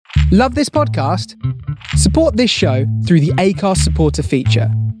Love this podcast? Support this show through the Acast supporter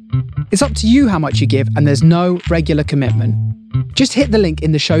feature. It's up to you how much you give, and there's no regular commitment. Just hit the link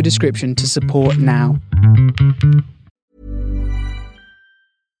in the show description to support now.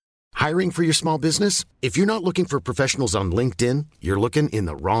 Hiring for your small business? If you're not looking for professionals on LinkedIn, you're looking in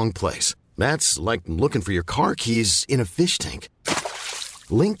the wrong place. That's like looking for your car keys in a fish tank.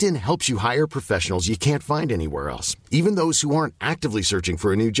 LinkedIn helps you hire professionals you can't find anywhere else, even those who aren't actively searching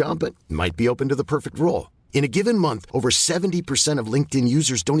for a new job but might be open to the perfect role. In a given month, over 70% of LinkedIn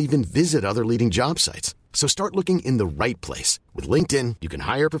users don't even visit other leading job sites. So start looking in the right place. With LinkedIn, you can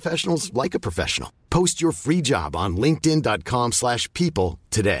hire professionals like a professional. Post your free job on linkedin.com/people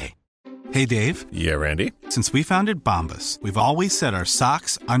today. Hey, Dave. Yeah, Randy. Since we founded Bombas, we've always said our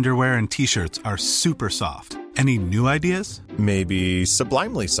socks, underwear, and T-shirts are super soft. Any new ideas? Maybe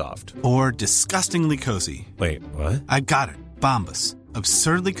sublimely soft. Or disgustingly cozy. Wait, what? I got it. Bombas.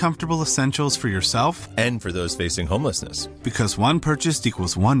 Absurdly comfortable essentials for yourself and for those facing homelessness. Because one purchased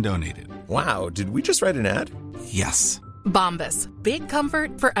equals one donated. Wow, did we just write an ad? Yes. Bombas. Big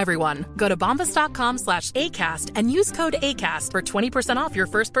comfort for everyone. Go to bombas.com/ACAST and use code ACAST for 20% off your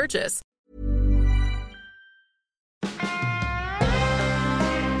first purchase.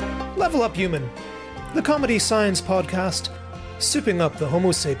 Level Up Human, the comedy science podcast, souping up the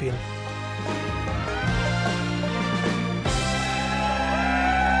Homo sapien.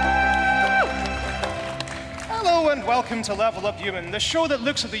 Hello and welcome to Level Up Human, the show that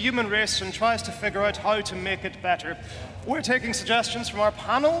looks at the human race and tries to figure out how to make it better. We're taking suggestions from our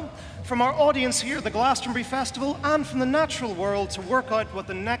panel, from our audience here at the Glastonbury Festival, and from the natural world to work out what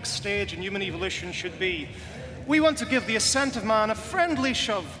the next stage in human evolution should be. We want to give the ascent of man a friendly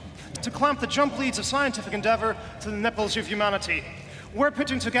shove, to clamp the jump leads of scientific endeavour to the nipples of humanity. We're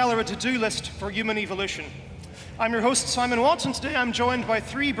putting together a to-do list for human evolution. I'm your host, Simon Watt, and today I'm joined by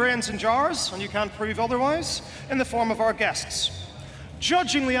three brains in jars, and you can't prove otherwise, in the form of our guests.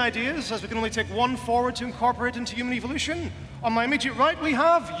 Judging the ideas, as we can only take one forward to incorporate into human evolution, on my immediate right we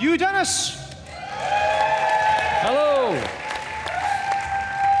have you, Dennis. Hello.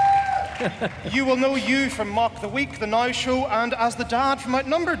 You will know you from Mock the Week, The Now Show, and as the dad from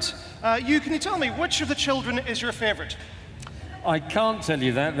Outnumbered. Can you tell me, which of the children is your favourite? I can't tell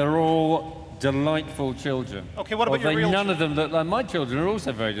you that. They're all delightful children. Okay, what about your real None of them look like my children are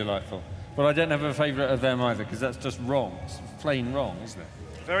also very delightful. But I don't have a favourite of them either, because that's just wrong. It's plain wrong, isn't it?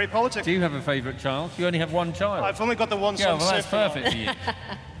 Very politic. Do you have a favourite child? You only have one child. I've only got the one, so yeah, I'm well, that's safe now. perfect for you.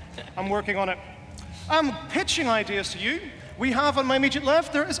 I'm working on it. I'm pitching ideas to you. We have on my immediate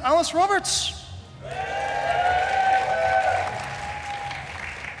left, there is Alice Roberts.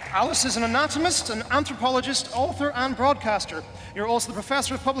 Alice is an anatomist, an anthropologist, author, and broadcaster. You're also the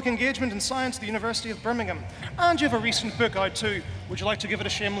Professor of Public Engagement and Science at the University of Birmingham. And you have a recent book out too. Would you like to give it a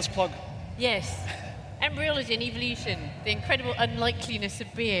shameless plug? Yes. Embryology and Evolution, the incredible unlikeliness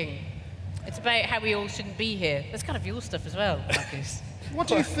of being. It's about how we all shouldn't be here. That's kind of your stuff as well, Marcus. What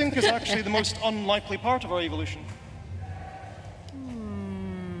do you think is actually the most unlikely part of our evolution?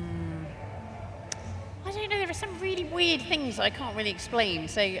 I don't know, there are some really weird things I can't really explain.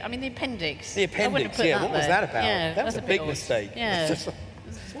 So, I mean, the appendix. The I wouldn't appendix, put yeah, that what was there. that about? Yeah, that was a that's big odd. mistake. Yeah. It's just a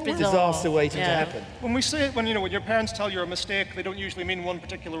Bizarre. disaster waiting to Yeah. happen. When we say it, when your parents tell you a mistake, they don't usually mean one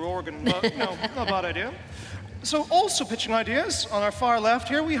particular organ. But, not a bad idea. So, also pitching ideas, on our far left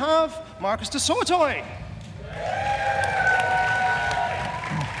here we have Marcus de Sotoy.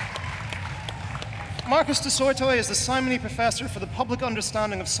 Marcus de Sotoy is the Simony Professor for the Public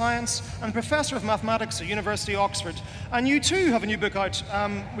Understanding of Science and Professor of Mathematics at University of Oxford. And you too have a new book out.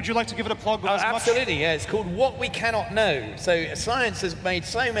 Would you like to give it a plug? Absolutely, yeah. It's called What We Cannot Know. So science has made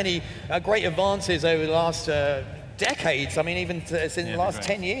so many great advances over the last decades. I mean, even since the last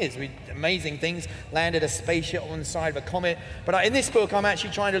 10 years, amazing things. Landed a spaceship on the side of a comet. But in this book, I'm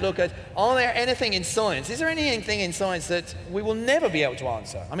actually trying to look at, are there anything in science? Is there anything in science that we will never be able to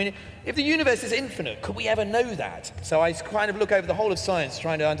answer? I mean, if the universe is infinite, could we ever know that? So I kind of look over the whole of science,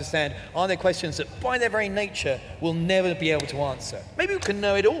 trying to understand, are there questions that by their very nature we'll never be able to answer? Maybe we can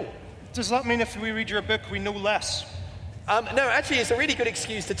know it all. Does that mean if we read your book, we know less? No, actually, it's a really good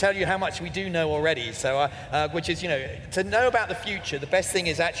excuse to tell you how much we do know already. So, which is, to know about the future, the best thing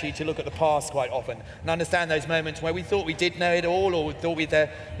is actually to look at the past quite often and understand those moments where we thought we did know it all, or we thought we'd, do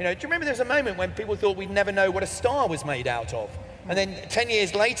you remember there was a moment when people thought we'd never know what a star was made out of? And then 10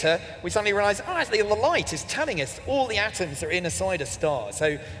 years later, we suddenly realised, actually the light is telling us all the atoms are inside a star.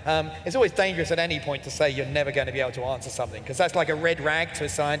 So it's always dangerous at any point to say you're never going to be able to answer something, because that's like a red rag to a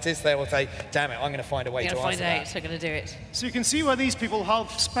scientist. They will say, damn it, I'm going to find a way to answer that. So I'm going to do it. So you can see why these people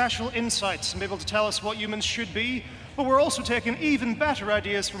have special insights and be able to tell us what humans should be. but we're also taking even better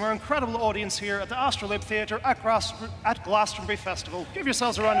ideas from our incredible audience here at the Astrolabe Theatre at Glastonbury Festival. Give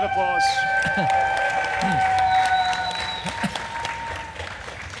yourselves a round of applause.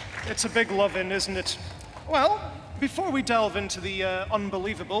 It's a big love-in, isn't it? Well, before we delve into the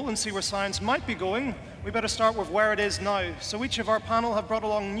unbelievable and see where science might be going, we better start with where it is now. So each of our panel have brought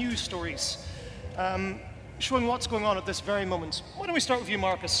along news stories, showing what's going on at this very moment. Why don't we start with you,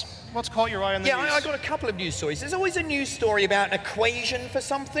 Marcus? What's caught your eye in the news? Yeah, I got a couple of news stories. There's always a news story about an equation for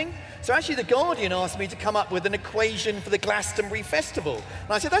something. So actually, The Guardian asked me to come up with an equation for the Glastonbury Festival.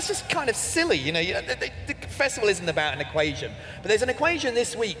 And I said, that's just kind of silly. The festival isn't about an equation. But there's an equation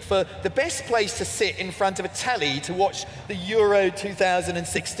this week for the best place to sit in front of a telly to watch the Euro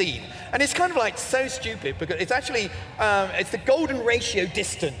 2016. And it's kind of like so stupid because it's actually, it's the golden ratio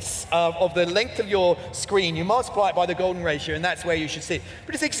distance of the length of your screen. You multiply it by the golden ratio, and that's where you should sit.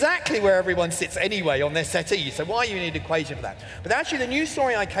 But it's exactly where everyone sits anyway on their settee. So why you need an equation for that? But actually, the news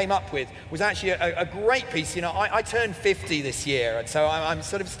story I came up with was actually a great piece. I turned 50 this year, and so I'm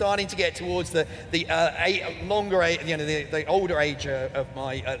sort of starting to get towards the older age of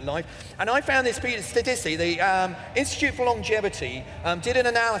my life. And I found this piece of statistic. The Institute for Longevity did an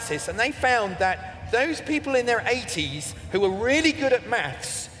analysis, and they found that those people in their 80s who were really good at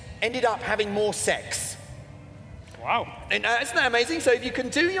maths ended up having more sex. Wow. And isn't that amazing? So if you can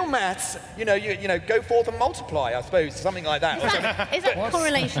do your maths, go forth and multiply, I suppose, something like that. Is that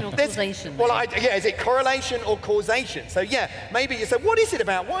correlation or causation? Is it correlation or causation? So maybe you say, what is it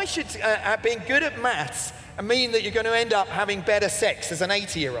about? Why should being good at maths mean that you're going to end up having better sex as an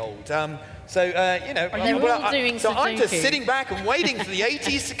 80-year-old? I'm just sitting back and waiting for the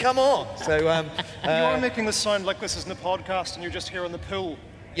 80s to come on. So you are making this sound like this isn't a podcast and you're just here on the pool.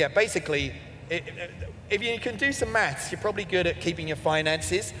 Yeah, basically, if you can do some maths, you're probably good at keeping your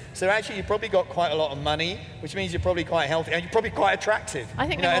finances. So actually, you've probably got quite a lot of money, which means you're probably quite healthy and you're probably quite attractive. I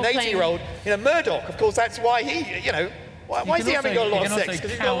think an 80-year-old, Murdoch, of course, that's why why is he having got a lot of sex?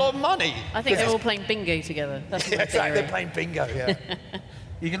 Because he's got a lot of money. I think they're all playing bingo together. That's my exactly, they're playing bingo, yeah.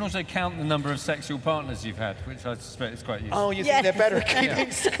 You can also count the number of sexual partners you've had, which I suspect is quite useful. Oh, you think they're better at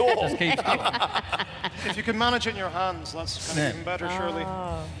keeping score? Just keep score. If you can manage it in your hands, that's kind of even better, surely.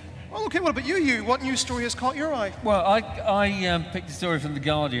 Well, okay, what about you? What news story has caught your eye? Well, I picked a story from The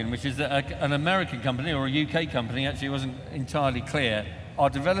Guardian, which is that an American company, or a UK company, actually wasn't entirely clear, are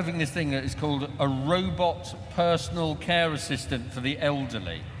developing this thing that is called a robot personal care assistant for the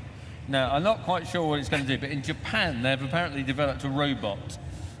elderly. Now, I'm not quite sure what it's going to do, but in Japan, they've apparently developed a robot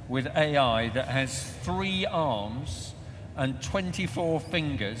with AI that has 3 arms and 24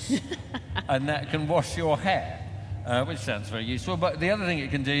 fingers, and that can wash your hair. Which sounds very useful, but the other thing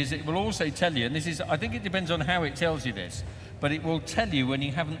it can do is it will also tell you, and this is, I think it depends on how it tells you this, but it will tell you when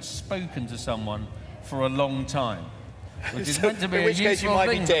you haven't spoken to someone for a long time, which is meant to be a useful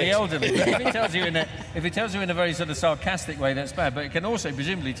thing for the elderly. But if it tells you in a very sort of sarcastic way, that's bad. But it can also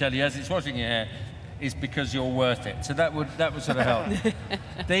presumably tell you as it's washing your hair, is because you're worth it. So that would sort of help.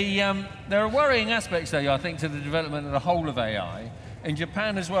 There are worrying aspects, though, I think, to the development of the whole of AI. In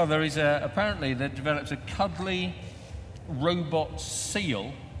Japan as well, there is apparently they've developed a cuddly robot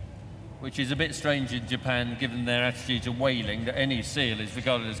seal, which is a bit strange in Japan, given their attitude to whaling, that any seal is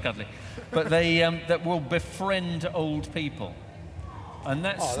regarded as cuddly. But they that will befriend old people. And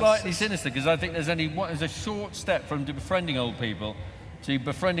that's slightly sinister, because I think there's a short step from befriending old people to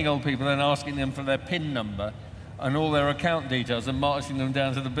befriending old people and asking them for their PIN number and all their account details and marching them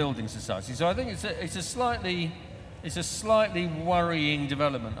down to the building society. So I think it's a slightly worrying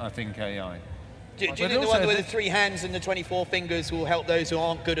development, I think, AI. Do you think the one with the 3 hands and the 24 fingers will help those who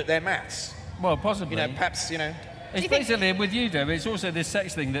aren't good at their maths? Well, possibly. Perhaps. It's basically, with you, Deb, it's also this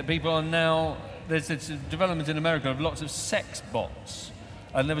sex thing that people are now... There's a development in America of lots of sex bots.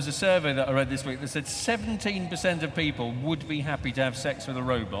 And there was a survey that I read this week that said 17% of people would be happy to have sex with a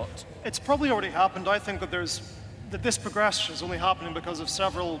robot. It's probably already happened. I think that this progression is only happening because of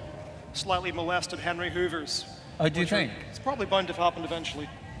several slightly molested Henry Hoovers. Oh, do you think? It's probably bound to have happened eventually.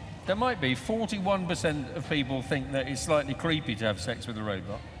 There might be. 41% of people think that it's slightly creepy to have sex with a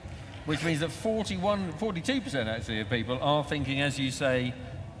robot, which means that 42% actually of people are thinking, as you say,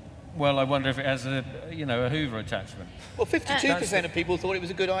 well, I wonder if it has a Hoover attachment. Well, 52% of people thought it was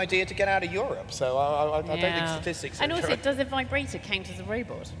a good idea to get out of Europe, so I don't think statistics are And also, does a vibrator count as a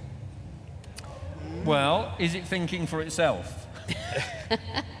robot? Well, is it thinking for itself?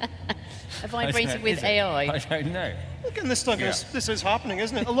 A vibrator with AI? I don't know. Again, this is happening,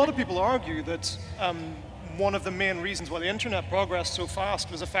 isn't it? A lot of people argue that one of the main reasons why the internet progressed so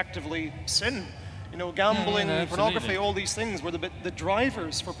fast was effectively sin. Gambling, pornography, all these things were the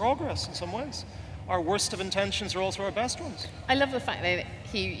drivers for progress in some ways. our worst of intentions are also our best ones. I love the fact that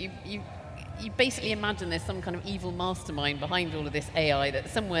you basically imagine there's some kind of evil mastermind behind all of this AI, that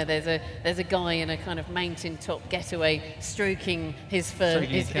somewhere there's a guy in a kind of mountaintop getaway stroking his furry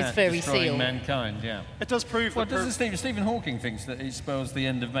destroying seal. mankind, yeah. It does prove Well, that... Stephen Hawking thinks that it spells the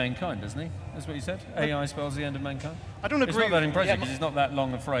end of mankind, doesn't he? That's what he said? AI spells the end of mankind? I don't agree. It's not that impressive because it's not that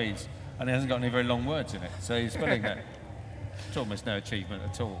long a phrase and it hasn't got any very long words in it. So he's spelling that. It's almost no achievement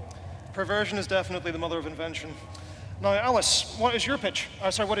at all. Perversion is definitely the mother of invention. Now, Alice, what is your pitch?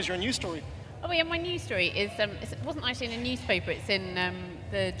 What is your news story? Oh yeah, my news story is, it wasn't actually in a newspaper, it's in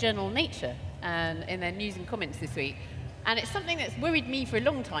the journal Nature, and in their news and comments this week. And it's something that's worried me for a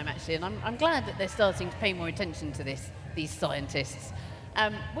long time, actually, and I'm glad that they're starting to pay more attention to these scientists.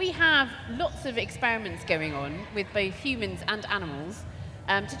 We have lots of experiments going on with both humans and animals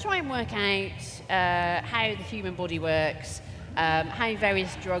to try and work out how the human body works, how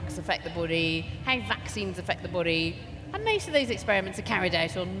various drugs affect the body, how vaccines affect the body, and most of those experiments are carried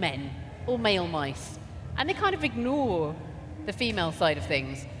out on men, or male mice. And they kind of ignore the female side of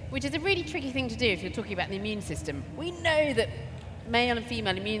things, which is a really tricky thing to do if you're talking about the immune system. We know that male and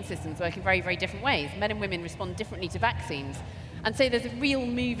female immune systems work in very, very different ways. Men and women respond differently to vaccines. And so there's a real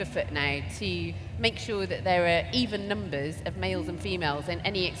move afoot now to make sure that there are even numbers of males and females in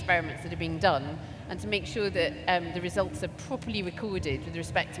any experiments that are being done, and to make sure that the results are properly recorded with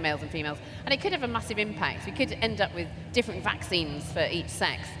respect to males and females. And it could have a massive impact. We could end up with different vaccines for each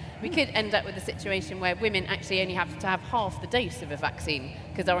sex. We could end up with a situation where women actually only have to have half the dose of a vaccine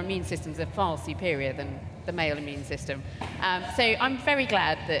because our immune systems are far superior than the male immune system. So I'm very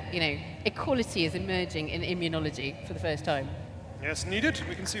glad that, equality is emerging in immunology for the first time. Yes, needed.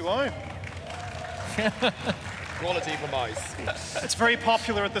 We can see why. Quality for mice. It's very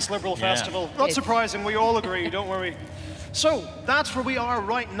popular at this Liberal festival. Not surprising, we all agree, don't worry. So, that's where we are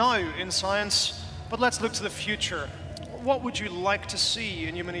right now in science, but let's look to the future. What would you like to see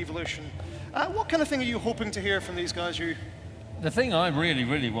in human evolution? What kind of thing are you hoping to hear from these guys? The thing I really,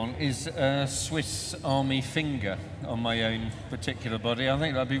 really want is a Swiss Army finger on my own particular body. I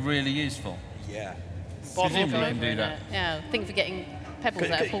think that'd be really useful. Yeah. Presumably you can do that. Yeah, thing for getting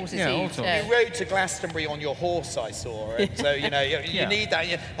pebbles out of horses' ears. You rode to Glastonbury on your horse, I saw, and so you need that,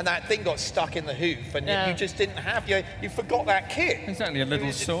 and that thing got stuck in the hoof, and you just didn't have you forgot that kit. Exactly, a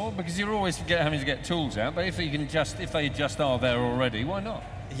little saw, because you always forget having to get tools out. But if they just are there already, why not?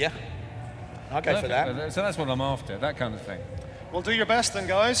 Yeah, I'll go for that. So that's what I'm after, that kind of thing. Well, do your best then,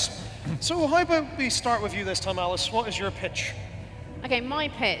 guys. So how about we start with you this time, Alice? What is your pitch? Okay, my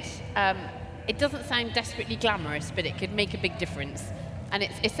pitch. It doesn't sound desperately glamorous, but it could make a big difference. And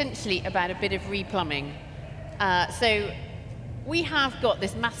it's essentially about a bit of replumbing. So we have got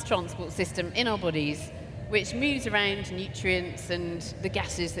this mass transport system in our bodies which moves around nutrients and the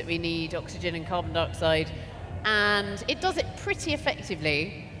gases that we need, oxygen and carbon dioxide, and it does it pretty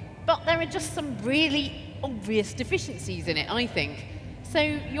effectively, but there are just some really obvious deficiencies in it, I think. So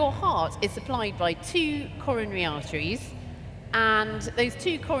your heart is supplied by 2 coronary arteries, and those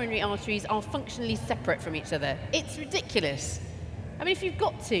 2 coronary arteries are functionally separate from each other. It's ridiculous. I mean, if you've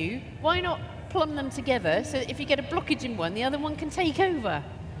got 2, why not plumb them together so that if you get a blockage in one, the other one can take over?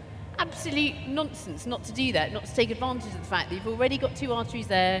 Absolute nonsense not to do that, not to take advantage of the fact that you've already got 2 arteries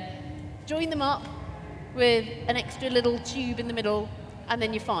there, join them up with an extra little tube in the middle, and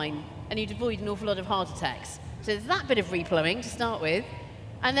then you're fine, and you'd avoid an awful lot of heart attacks. So there's that bit of replumbing to start with.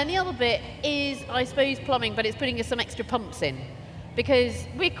 And then the other bit is, I suppose, plumbing, but it's putting some extra pumps in. Because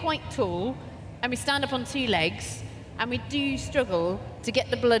we're quite tall, and we stand up on 2 legs, and we do struggle to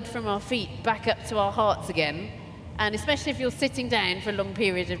get the blood from our feet back up to our hearts again. And especially if you're sitting down for a long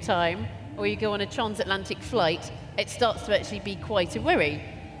period of time, or you go on a transatlantic flight, it starts to actually be quite a worry.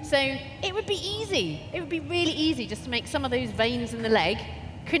 So it would be easy. It would be really easy just to make some of those veins in the leg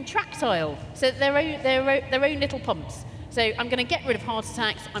contractile, so their own little pumps. So I'm going to get rid of heart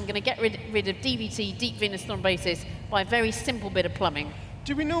attacks, I'm going to get rid of DVT, deep venous thrombosis, by a very simple bit of plumbing.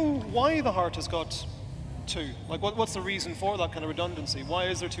 Do we know why the heart has got 2? Like, what's the reason for that kind of redundancy? Why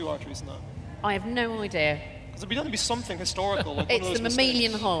is there 2 arteries in that? I have no idea. Because it'd be something historical. Like it's the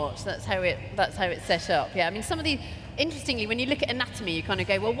mammalian heart. That's how it's set up. Yeah, I mean, some of the interestingly, when you look at anatomy, you kind of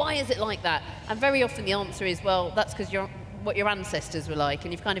go, well, why is it like that? And very often the answer is, well, that's because what your ancestors were like,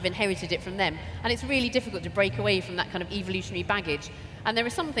 and you've kind of inherited it from them. And it's really difficult to break away from that kind of evolutionary baggage. And there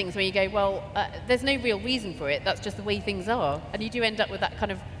are some things where you go, well, there's no real reason for it. That's just the way things are. And you do end up with that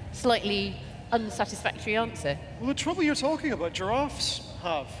kind of slightly unsatisfactory answer. Well, the trouble you're talking about, giraffes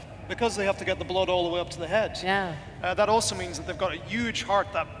have. Because they have to get the blood all the way up to the head. Yeah. That also means that they've got a huge heart.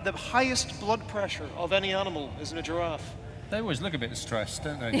 That the highest blood pressure of any animal is in a giraffe. They always look a bit stressed,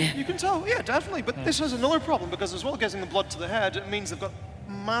 don't they? You can tell, yeah, definitely. But this has another problem, because as well as getting the blood to the head, it means they've got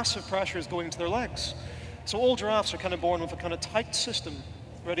massive pressures going to their legs. So all giraffes are kind of born with a kind of tight system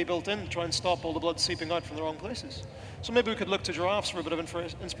already built in to try and stop all the blood seeping out from the wrong places. So maybe we could look to giraffes for a bit of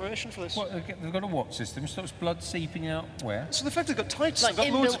inspiration for this. What, they've got a what system? Stops blood seeping out where? So the fact they've got tights, Like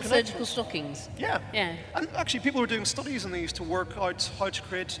they've got loads of inbuilt connectors. surgical stockings. Yeah. Yeah. And actually, people are doing studies on these to work out how to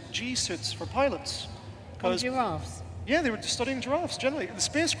create G-suits for pilots. On giraffes. Yeah, they were studying giraffes, generally. The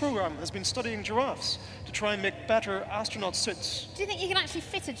space program has been studying giraffes to try and make better astronaut suits. Do you think you can actually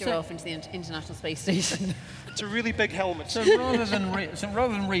fit a giraffe into the International Space Station? It's a really big helmet. So rather than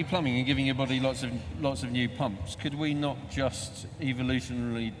replumbing and giving your body lots of new pumps, could we not just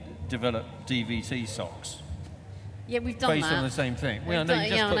evolutionarily develop DVT socks? Yeah, we've done based that. on the same thing. We've Well, done- no, you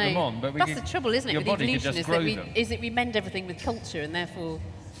just yeah, put I them know. on, but That's the trouble, isn't it, your with body could evolution, just is grow that, them. we mend everything with culture, and therefore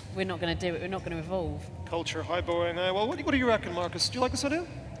we're not going to do it, we're not going to evolve. Culture, how boring. Well, what do you reckon, Marcus? Do you like this idea?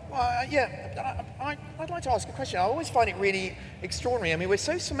 Yeah, I'd like to ask a question. I always find it really extraordinary. I mean, we're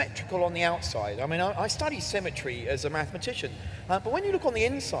so symmetrical on the outside. I mean, I study symmetry as a mathematician, but when you look on the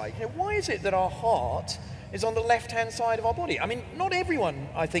inside, why is it that our heart is on the left-hand side of our body? I mean, not everyone,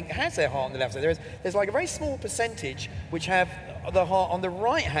 I think, has their heart on the left side. There's like a very small percentage which have the heart on the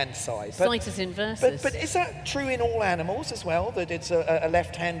right-hand side. Situs inversus. But is that true in all animals as well, that it's a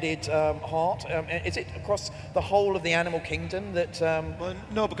left-handed heart? Is it across the whole of the animal kingdom that... Well,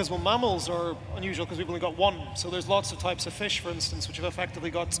 no, because mammals are unusual because we've only got one. So there's lots of types of fish, for instance, which have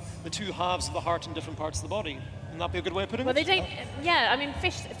effectively got the two halves of the heart in different parts of the body. Wouldn't that be a good way of putting it? Well, they don't. Yeah, I mean,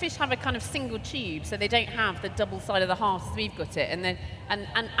 fish have a kind of single tube, so they don't have the double side of the heart as we've got it. And then,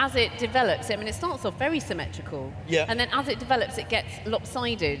 and as it develops, I mean, it starts off very symmetrical. Yeah. And then as it develops, it gets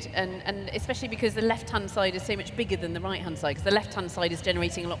lopsided, and especially because the left-hand side is so much bigger than the right-hand side, because the left-hand side is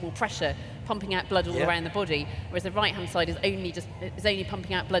generating a lot more pressure, pumping out blood all around the body, whereas the right-hand side is only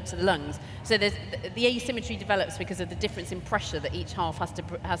pumping out blood to the lungs. So the asymmetry develops because of the difference in pressure that each half has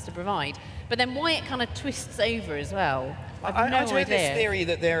to provide. But then why it kind of twists over as well, I've no I've heard idea. this theory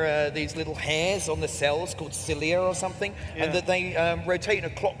that there are these little hairs on the cells called cilia or something, and that they rotate in a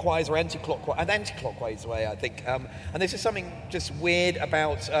clockwise or anti-clockwise way, I think. And this is something just weird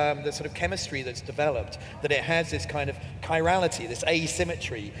about the sort of chemistry that's developed, that it has this kind of chirality, this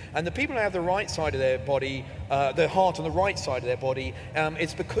asymmetry. And the people who have the right side of their body, the heart on the right side of their body,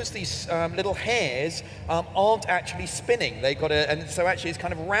 it's because these little hairs aren't actually spinning. They've got and so actually it's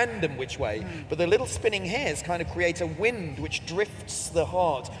kind of random which way. But the little spinning hairs kind of create a wind which drifts the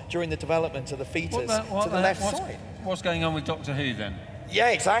heart during the development of the fetus to the left side. What's going on with Doctor Who then? Yeah,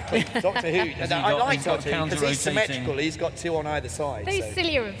 exactly. Doctor Who. I like Doctor Who because he's counter-rotating- symmetrical. He's got two on either side. Those so.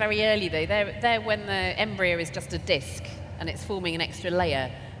 cilia are very early, though. They're when the embryo is just a disc and it's forming an extra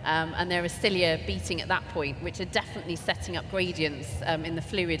layer. And there are cilia beating at that point, which are definitely setting up gradients in the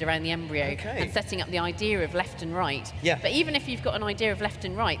fluid around the embryo and setting up the idea of left and right. Yeah. But even if you've got an idea of left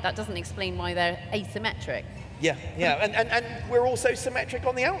and right, that doesn't explain why they're asymmetric. Yeah, and we're also symmetric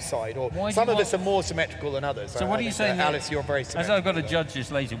on the outside, or some of us are more symmetrical than others. So what are you saying? Alice, you're very symmetrical. As I've got to judge this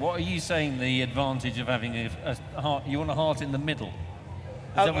later, what are you saying the advantage of having a heart, you want a heart in the middle?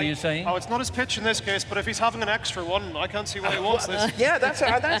 Is that what you're saying? Oh, it's not his pitch in this case, but if he's having an extra one, I can't see why he wants this. Yeah, that's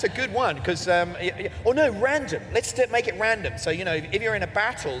a good one, because, or no, random. Let's make it random. So, if you're in a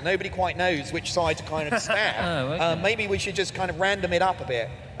battle, nobody quite knows which side to kind of stab. Maybe we should just kind of random it up a bit,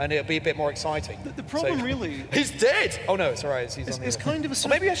 and it'll be a bit more exciting. The problem really... He's dead! Oh no, it's all right. It's kind of a... Or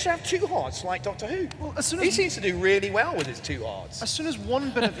maybe I should have two hearts, like Doctor Who. Well, he seems to do really well with his two hearts. As soon as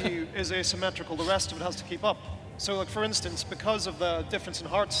one bit of you is asymmetrical, the rest of it has to keep up. So, like, for instance, because of the difference in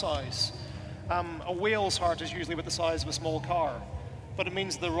heart size, a whale's heart is usually about the size of a small car, but it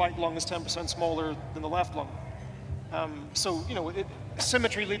means the right lung is 10% smaller than the left lung. So,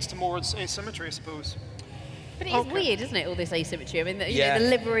 symmetry leads to more asymmetry, I suppose. But it is weird, isn't it, all this asymmetry? I mean, the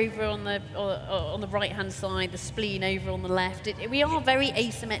liver over on the right-hand side, the spleen over on the left. We are very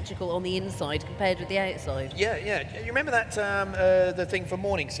asymmetrical on the inside compared with the outside. Yeah. You remember that the thing for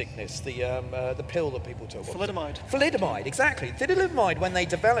morning sickness, the pill that people took? Thalidomide. Thalidomide, exactly. Thalidomide, when they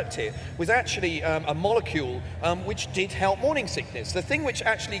developed it, was actually a molecule which did help morning sickness. The thing which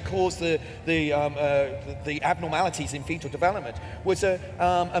actually caused the abnormalities in fetal development was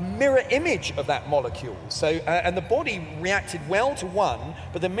a mirror image of that molecule. So. And the body reacted well to one,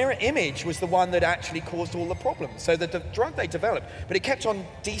 but the mirror image was the one that actually caused all the problems. So the drug they developed, but it kept on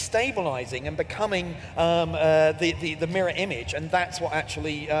destabilizing and becoming the mirror image, and that's what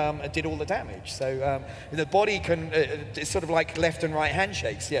actually did all the damage. So the body it's sort of like left and right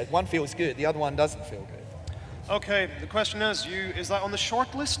handshakes. Yeah, one feels good, the other one doesn't feel good. Okay, the question is that on the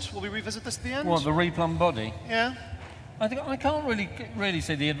short list? Will we revisit this at the end? What, the replumb body? Yeah. I think I can't really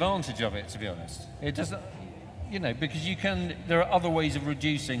see the advantage of it, to be honest. It doesn't, because there are other ways of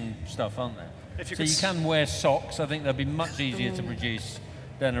reducing stuff, aren't there? So you can wear socks. I think they'll be much easier to produce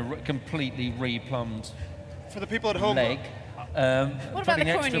than a completely replumbed for the people at home leg. What about the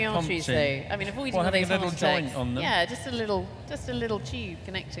coronary arteries, though? I mean, avoiding all those a little joint on them. Yeah, just a little tube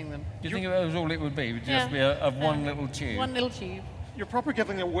connecting them. Do you think that was all it would be? It would just be one little tube? One little tube. You're probably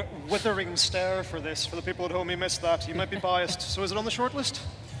giving a withering stare for this. For the people at home who missed that, you might be biased. So is it on the short list?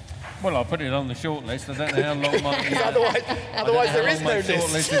 Well, I'll put it on the short list. I don't know how long might be. Otherwise there is no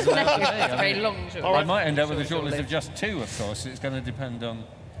list. List is allowed to be. It's a very long short list. I might end up with a short list of just 2, of course. It's going to depend on...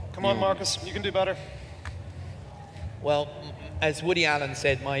 Come on, Marcus. You can do better. Well, as Woody Allen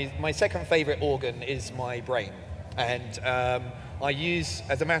said, my second favourite organ is my brain. And I use,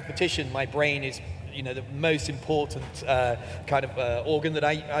 as a mathematician, my brain is the most important kind of organ that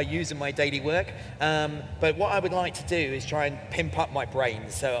I use in my daily work. But what I would like to do is try and pimp up my brain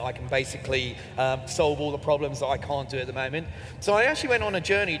so I can basically solve all the problems that I can't do at the moment. So I actually went on a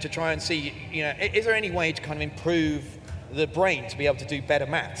journey to try and see, is there any way to kind of improve the brain to be able to do better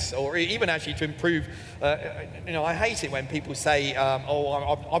maths, or even actually to improve, I hate it when people say,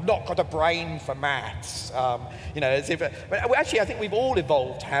 I've not got a brain for maths, as if, but actually I think we've all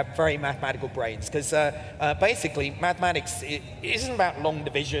evolved to have very mathematical brains, because basically mathematics, it isn't about long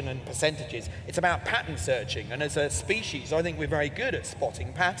division and percentages, it's about pattern searching, and as a species I think we're very good at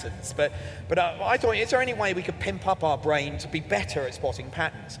spotting patterns, but I thought, is there any way we could pimp up our brain to be better at spotting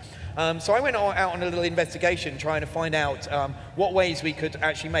patterns? So I went out on a little investigation trying to find out what ways we could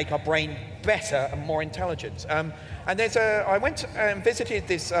actually make our brain better and more intelligent. And I went and visited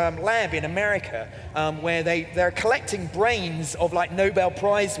this lab in America where they're collecting brains of like Nobel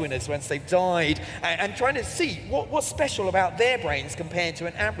Prize winners once they've died and trying to see what's special about their brains compared to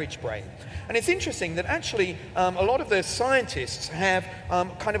an average brain. And it's interesting that actually a lot of the scientists have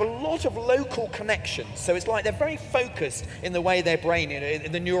kind of a lot of local connections. So it's like they're very focused in the way their brain,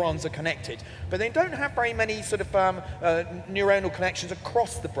 the neurons are connected. But they don't have very many sort of neuronal connections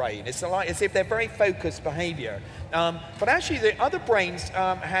across the brain. It's like as if they're very focused behavior. But actually the other brains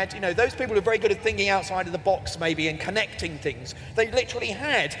had, those people who are very good at thinking outside of the box maybe and connecting things, they literally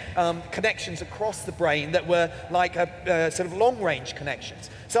had connections across the brain that were like sort of long-range connections.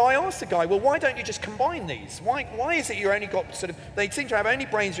 So I asked the guy, well, why don't you just combine these? Why is it you only got sort of, they seem to have only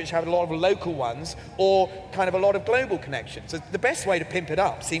brains which have a lot of local ones or kind of a lot of global connections. So the best way to pimp it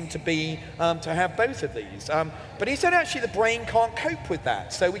up seemed to be to have both of these. But he said actually the brain can't cope with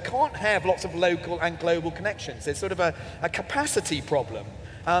that. So we can't have lots of local and global connections. There's sort of a capacity problem.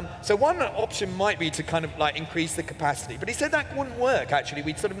 So one option might be to kind of like increase the capacity, but he said that wouldn't work actually.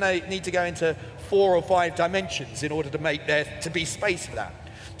 We'd sort of need to go into 4 or 5 dimensions in order to make there to be space for that.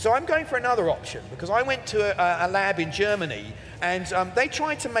 So I'm going for another option because I went to a lab in Germany and they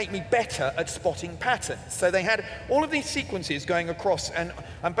tried to make me better at spotting patterns. So they had all of these sequences going across and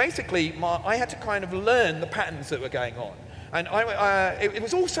basically I had to kind of learn the patterns that were going on. And it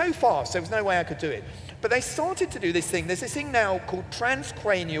was all so fast, there was no way I could do it. But they started to do this thing. There's this thing now called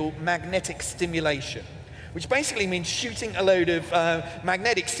transcranial magnetic stimulation, which basically means shooting a load of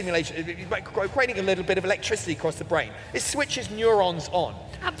magnetic stimulation, creating a little bit of electricity across the brain. It switches neurons on.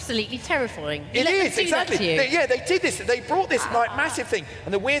 Absolutely terrifying. It is, exactly. They did this. They brought this like massive thing.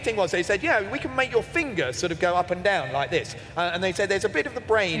 And the weird thing was they said, we can make your finger sort of go up and down like this. And they said there's a bit of the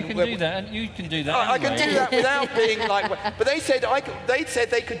brain. You can do that, and you can do that. I can do that without being like. But they said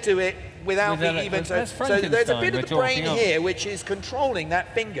they could do it without me even. So there's a bit of the brain here which is controlling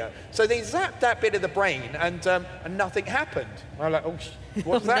that finger. So they zapped that bit of the brain, and nothing happened. I'm like,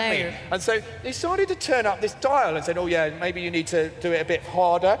 what does that mean? And so they started to turn up this dial and said, maybe you need to do it a bit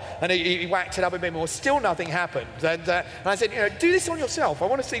harder. And he whacked it up a bit more. Still nothing happened. And I said, do this on yourself. I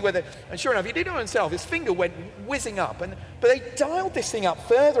want to see whether. And sure enough, he did it on himself. His finger went whizzing up. But they dialed this thing up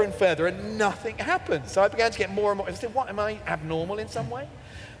further and further, and nothing happened. So I began to get more and more. I said, what, am I abnormal in some way?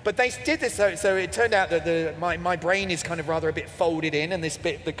 But they did this, so it turned out that my brain is kind of rather a bit folded in, and this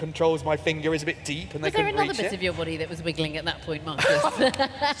bit that controls my finger is a bit deep, and they couldn't reach it. Was there another bit of your body that was wiggling at that point, Marcus?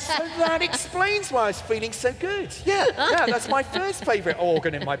 So that explains why I was feeling so good. Yeah, that's my first favourite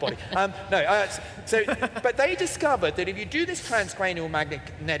organ in my body. But they discovered that if you do this transcranial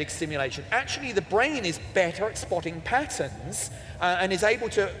magnetic stimulation, actually the brain is better at spotting patterns and is able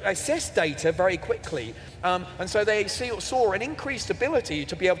to assess data very quickly. And so they saw an increased ability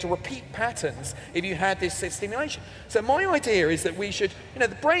to be able to repeat patterns if you had this stimulation. So my idea is that we should, the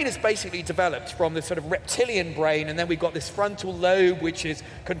brain is basically developed from the sort of reptilian brain, and then we've got this frontal lobe which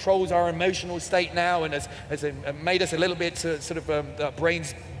controls our emotional state now and has made us a little bit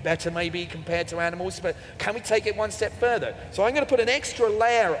brains better maybe compared to animals, but can we take it one step further? So I'm going to put an extra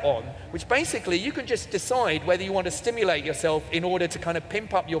layer on, which basically you can just decide whether you want to stimulate yourself in order to kind of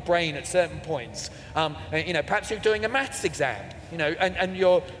pimp up your brain at certain points. Perhaps you're doing a maths exam, and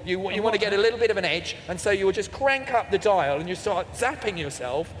you want to get a little bit of an edge, and so you will just crank up the dial and you start zapping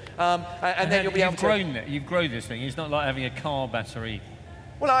yourself, and then you'll be able to... You've grown this thing. It's not like having a car battery.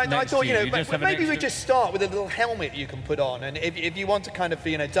 Well, I thought, maybe we just start with a little helmet you can put on, and if you want to kind of,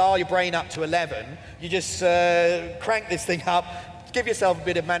 dial your brain up to 11, you just crank this thing up, give yourself a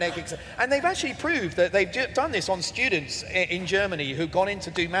bit of magnetic... And they've actually proved that they've done this on students in Germany who've gone in to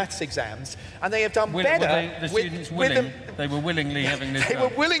do maths exams, and they have done better... They were willingly having this They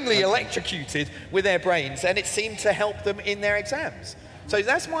were willingly electrocuted with their brains, and it seemed to help them in their exams. So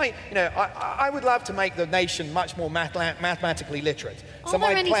that's my, I would love to make the nation much more mathematically literate. Are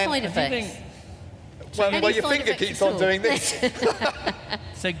there any side effects? Well, your finger keeps on doing this.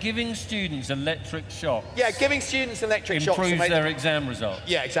 So giving students electric shocks... Yeah, giving students electric shocks... improves their exam results.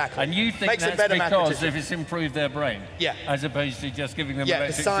 Yeah, exactly. And you think that's because if it's improved their brain? Yeah. As opposed to just giving them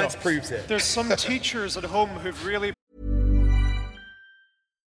electric shocks? Yeah, the science proves it. There's some teachers at home who've really...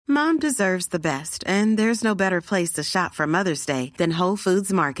 Mom deserves the best, and there's no better place to shop for Mother's Day than Whole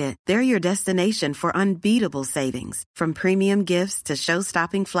Foods Market. They're your destination for unbeatable savings, from premium gifts to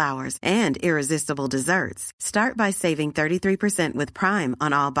show-stopping flowers and irresistible desserts. Start by saving 33% with Prime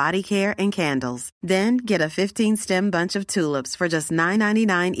on all body care and candles. Then get a 15-stem bunch of tulips for just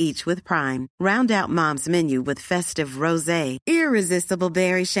 $9.99 each with Prime. Round out Mom's menu with festive rosé, irresistible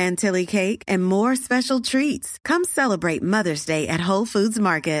berry chantilly cake, and more special treats. Come celebrate Mother's Day at Whole Foods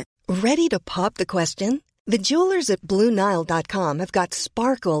Market. Ready to pop the question? The jewelers at BlueNile.com have got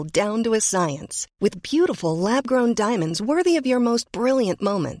sparkle down to a science with beautiful lab-grown diamonds worthy of your most brilliant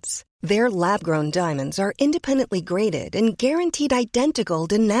moments. Their lab-grown diamonds are independently graded and guaranteed identical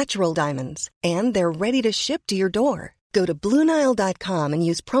to natural diamonds, and they're ready to ship to your door. Go to BlueNile.com and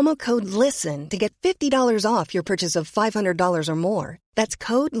use promo code LISTEN to get $50 off your purchase of $500 or more. That's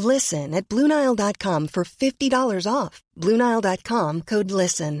code LISTEN at BlueNile.com for $50 off. BlueNile.com, code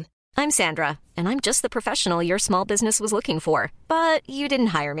LISTEN. I'm Sandra, and I'm just the professional your small business was looking for. But you didn't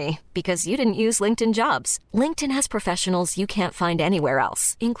hire me because you didn't use LinkedIn Jobs. LinkedIn has professionals you can't find anywhere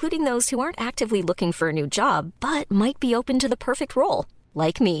else, including those who aren't actively looking for a new job, but might be open to the perfect role,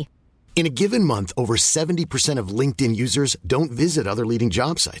 like me. In a given month, over 70% of LinkedIn users don't visit other leading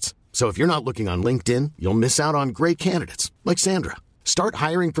job sites. So if you're not looking on LinkedIn, you'll miss out on great candidates like Sandra. Start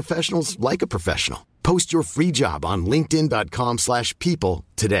hiring professionals like a professional. Post your free job on linkedin.com/people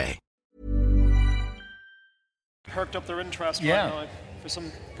today. Perked up their interest right now for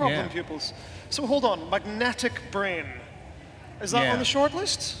some problem pupils. So hold on, magnetic brain. Is that on the short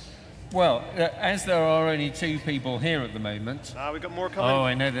list? Well, as there are only 2 people here at the moment... we've got more coming. Oh,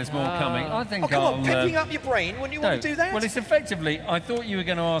 I know there's more coming. I think come on, pimping up your brain, wouldn't you want to do that? Well, it's effectively... I thought you were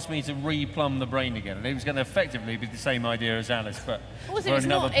going to ask me to replumb the brain again, and it was going to effectively be the same idea as Alice, but for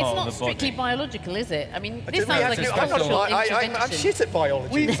another part of the body. It's not strictly biological, is it? I mean, this sounds like a social intervention. I'm shit at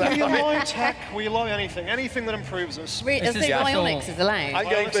biology. We allow tech, we allow anything that improves us. Bionics is allowed.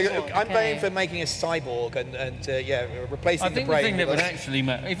 I'm going for making a cyborg and replacing the brain. I think the thing that would actually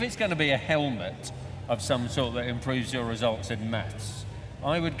matter, if it's going to be a helmet of some sort that improves your results in maths,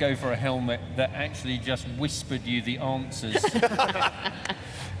 I would go for a helmet that actually just whispered you the answers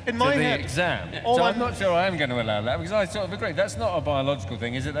in my to head, the exam. So I'm not sure I am going to allow that, because I sort of agree. That's not a biological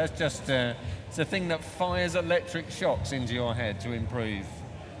thing, is it? That's just it's a thing that fires electric shocks into your head to improve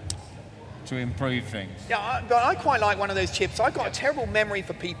things. Yeah, but I quite like one of those chips. I've got a terrible memory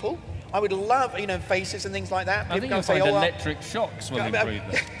for people. I would love, faces and things like that. I think you'll find electric shocks will improve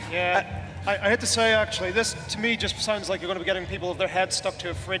them. Yeah, I had to say, actually, this to me just sounds like you're going to be getting people with their heads stuck to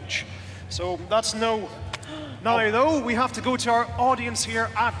a fridge. So that's no. Now, though, we have to go to our audience here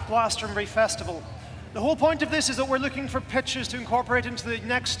at Glastonbury Festival. The whole point of this is that we're looking for pitches to incorporate into the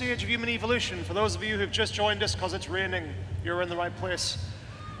next stage of human evolution. For those of you who've just joined us because it's raining, you're in the right place.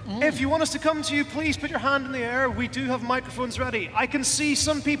 If you want us to come to you, please put your hand in the air. We do have microphones ready. I can see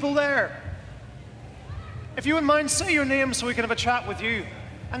some people there. If you wouldn't mind, say your name so we can have a chat with you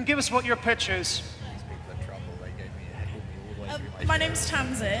and give us what your pitch is. My name's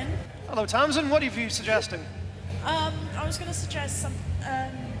Tamsin. Hello, Tamsin. What are you suggesting? I was going to suggest some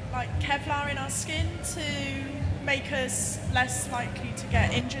like Kevlar in our skin to make us less likely to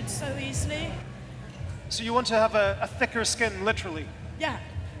get injured so easily. So you want to have a thicker skin, literally? Yeah.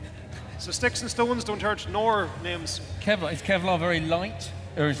 So sticks and stones don't hurt, nor names. Kevlar, is Kevlar very light,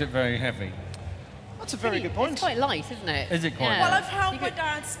 or is it very heavy? That's a very good point. It's quite light, isn't it? Is it quite light? Well, I've held my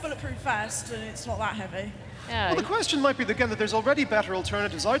dad's bulletproof vest, and it's not that heavy. Yeah. Well, the question might be, again, that there's already better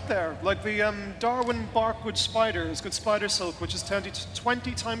alternatives out there, like the Darwin barkwood spider. It's got spider silk, which is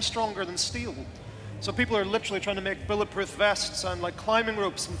 20 times stronger than steel. So people are literally trying to make bulletproof vests and like climbing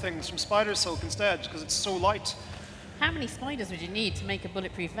ropes and things from spider silk instead, because it's so light. How many spiders would you need to make a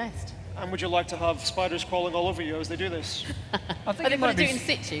bulletproof vest? And would you like to have spiders crawling all over you as they do this? I think They want to do it in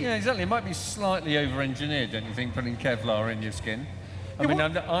situ. Yeah, exactly. It might be slightly over-engineered, don't you think, putting Kevlar in your skin? I mean,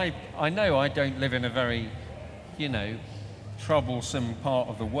 I know I don't live in a very, troublesome part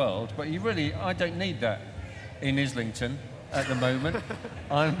of the world, but I don't need that in Islington at the moment.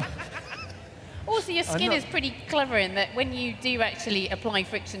 Also, your skin is pretty clever in that when you do actually apply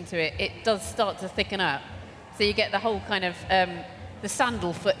friction to it, it does start to thicken up. So you get the whole kind of the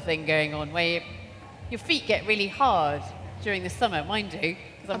sandal foot thing going on, where your feet get really hard during the summer. Mine do,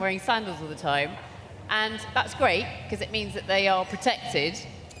 because I'm wearing sandals all the time. And that's great, because it means that they are protected.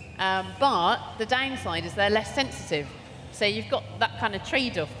 But the downside is they're less sensitive. So you've got that kind of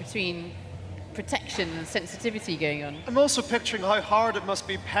trade-off between protection and sensitivity going on. I'm also picturing how hard it must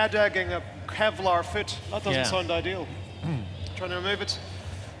be ped-egging a Kevlar foot. That doesn't sound ideal. Trying to remove it.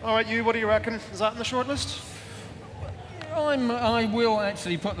 All right, what do you reckon? Is that in the shortlist? I will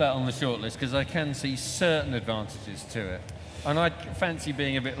actually put that on the shortlist because I can see certain advantages to it. And I fancy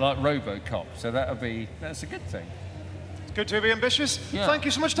being a bit like RoboCop, so that's a good thing. It's good to be ambitious. Yeah. Thank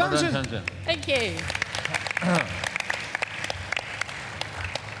you so much, Well Tamsin. done, Tamsin. Thank you.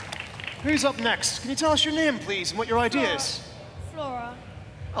 Who's up next? Can you tell us your name, please, and what your idea is? Flora.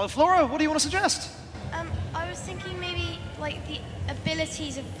 Oh, Flora, what do you want to suggest? I was thinking maybe like the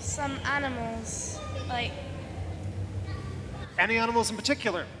abilities of some animals, like Any animals in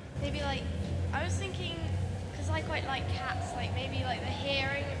particular? maybe like I was thinking because I quite like cats, like maybe like the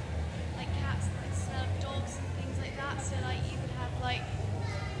hearing of like cats, like smell of dogs and things like that. So like you could have like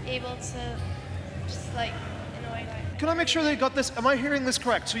able to just like in a way like. Can I make sure that you got this? Am I hearing this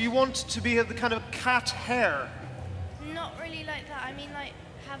correct? So you want to be the kind of cat hair? Not really like that. I mean like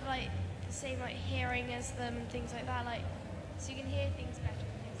have like the same like hearing as them, things like that. Like so you can hear things better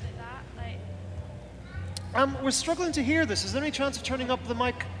and things like that. Like. We're struggling to hear this. Is there any chance of turning up the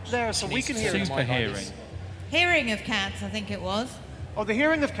mic there so we can hear it? Super hearing. Hearing of cats, I think it was. Oh, the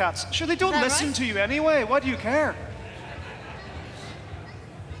hearing of cats. Sure, they don't Is that listen right? to you anyway. Why do you care?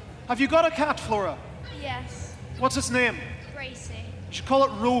 Have you got a cat, Flora? Yes. What's its name? Gracie. You should call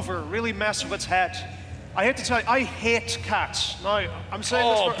it Rover. Really mess with its head. I hate to tell you, I hate cats. Now, I'm saying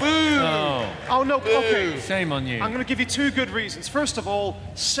this for... Boo! Oh, no, okay. Shame on you. I'm going to give you two good reasons. First of all,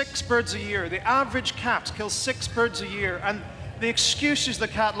 6 birds a year. The average cat kills 6 birds a year. And the excuses the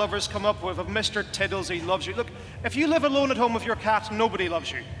cat lovers come up with of Mr. Tiddles, he loves you. Look, if you live alone at home with your cat, nobody loves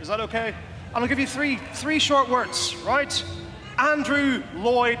you. Is that okay? And I'll give you three short words, right? Andrew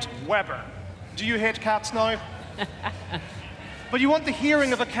Lloyd Webber. Do you hate cats now? But you want the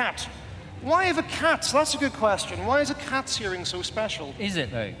hearing of a cat. Why have a cat? That's a good question. Why is a cat's hearing so special? Is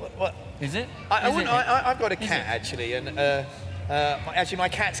it though? What? Is it? I've got a cat actually, and actually my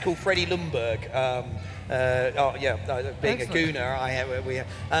cat's called Freddie Lundberg. Being a gooner,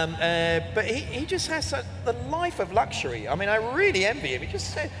 but he just has the life of luxury. I mean, I really envy him. He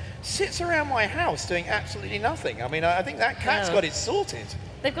just sits around my house doing absolutely nothing. I mean, I think that cat's got it sorted.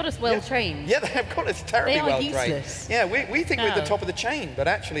 They've got us well trained. Yeah, they've got us terribly They are well useless. trained. Yeah, we think we're the top of the chain, but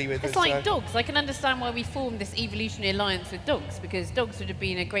actually It's like dogs. I can understand why we formed this evolutionary alliance with dogs, because dogs would have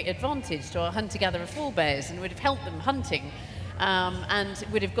been a great advantage to our hunter-gatherer forebears and would have helped them hunting, and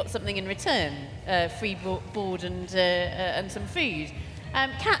would have got something in return, free board and some food.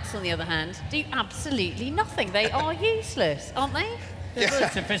 Cats, on the other hand, do absolutely nothing. They are useless, aren't they? They're a very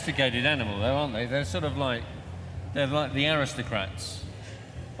sophisticated animal, though, aren't they? They're sort of like the aristocrats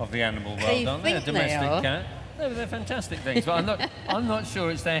of the animal world, They aren't they? A think they domestic are. cat. No, they're fantastic things, but I'm not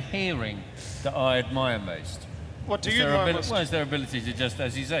sure it's their hearing that I admire most. What do you admire most? Well, it's their ability to just,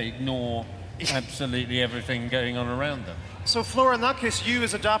 as you say, ignore absolutely everything going on around them. So, Flora, in that case, you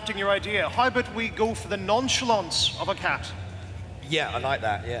is adapting your idea. How about we go for the nonchalance of a cat? Yeah, I like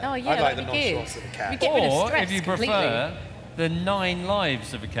that. Yeah. Oh, yeah, I like the that'd be good. nonchalance of a cat. We get rid of Or, stress if you completely. prefer, the 9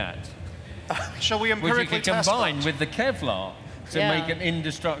 lives of a cat. Shall we Which you empirically could test combine that? with the Kevlar to Yeah. make an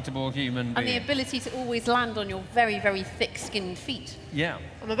indestructible human And the being. ability to always land on your very, very thick-skinned feet. Yeah.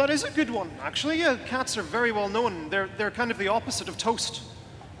 Now, that is a good one, actually. Yeah, cats are very well known. They're kind of the opposite of toast.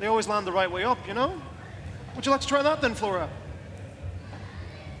 They always land the right way up, you know? Would you like to try that then, Flora?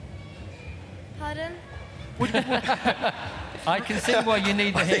 Pardon? I can see why you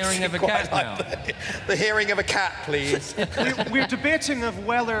need the I think hearing she of a quite cat like now. the hearing of a cat, please. We're debating of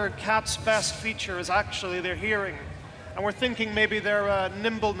whether cats' best feature is actually their hearing. And we're thinking maybe their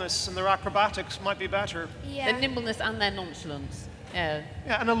nimbleness and their acrobatics might be better. Their nimbleness and their nonchalance. Yeah.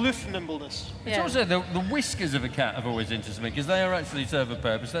 Yeah, an aloof nimbleness. It's also the whiskers of a cat have always interested me, because they are actually serve a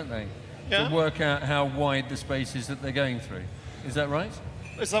purpose, don't they? Yeah. To work out how wide the space is that they're going through. Is that right?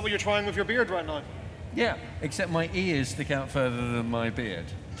 Is that what you're trying with your beard right now? Yeah, except my ears stick out further than my beard,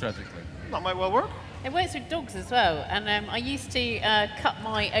 tragically. That might well work. It works with dogs as well. And I used to cut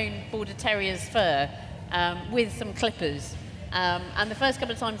my own Border Terrier's fur with some clippers. And the first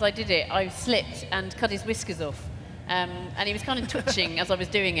couple of times I did it, I slipped and cut his whiskers off. And he was kind of twitching as I was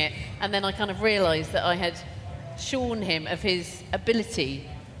doing it. And then I kind of realised that I had shorn him of his ability.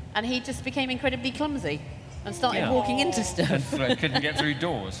 And he just became incredibly clumsy and started walking into stuff. And couldn't get through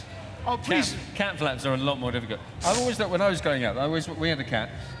doors. Oh, please. Cat flaps are a lot more difficult. I've always thought, when I was growing up, we had a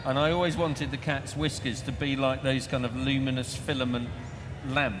cat, and I always wanted the cat's whiskers to be like those kind of luminous filament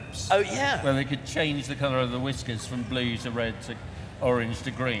lamps. Oh, yeah. Where they could change the colour of the whiskers from blue to red to orange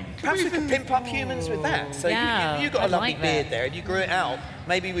to green. Perhaps we could pimp up humans with that. So you got a lovely beard there, and you grew it out.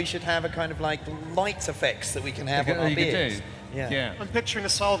 Maybe we should have a kind of like light effects that we can have on our beards. Yeah. I'm picturing a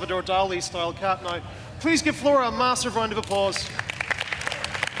Salvador Dali style cat now. Please give Flora a massive round of applause.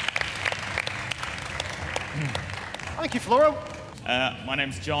 Thank you, Flora. My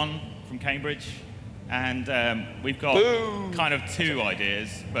name's John from Cambridge, and we've got kind of two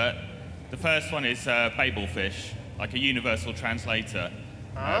ideas, but the first one is Babelfish, like a universal translator,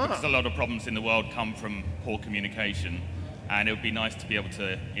 because a lot of problems in the world come from poor communication, and it would be nice to be able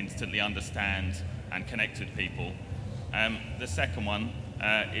to instantly understand and connect with people. The second one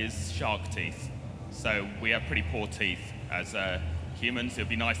is shark teeth. So we have pretty poor teeth as humans. It would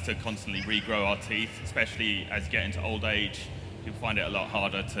be nice to constantly regrow our teeth, especially as you get into old age. You'll find it a lot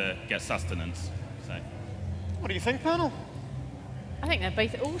harder to get sustenance. So, what do you think, panel? I think they're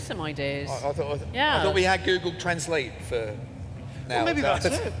both awesome ideas. I thought we had Google Translate for now. Well, maybe that's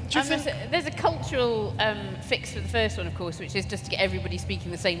it. There's a cultural fix for the first one, of course, which is just to get everybody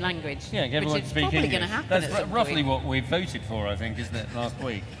speaking the same language. Yeah, get everyone which is speaking probably English. going to happen. That's at some roughly point. what we voted for, I think, isn't it, last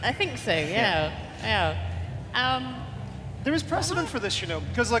week? I think so. Yeah. There is precedent for this, you know,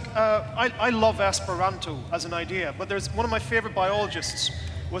 because I love Esperanto as an idea, but there's one of my favorite biologists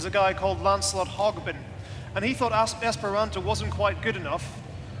was a guy called Lancelot Hogbin, and he thought Esperanto wasn't quite good enough,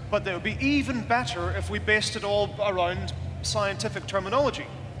 but that it would be even better if we based it all around scientific terminology.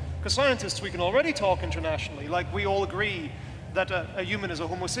 Because scientists, we can already talk internationally, like we all agree that a human is a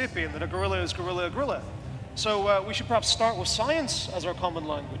Homo sapien, that a gorilla is gorilla. So we should perhaps start with science as our common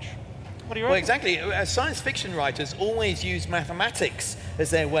language. What do you reckon? Well, exactly. Science fiction writers always use mathematics as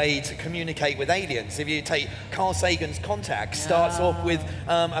their way to communicate with aliens. If you take Carl Sagan's Contact, starts off with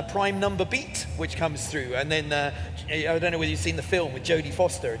a prime number beat, which comes through, and then I don't know whether you've seen the film with Jodie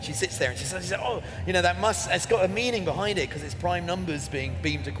Foster, and she sits there and she says, "Oh, you know, it's got a meaning behind it because it's prime numbers being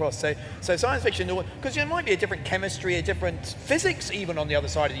beamed across." So science fiction, because there might be a different chemistry, a different physics even on the other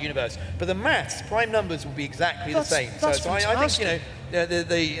side of the universe, but the maths, prime numbers will be exactly the same. So I think, you know.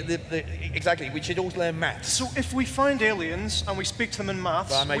 Exactly, we should all learn maths. So if we find aliens and we speak to them in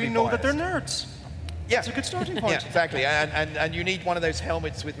maths, we know that they're nerds. Yeah. It's a good starting point. Yeah, exactly, and you need one of those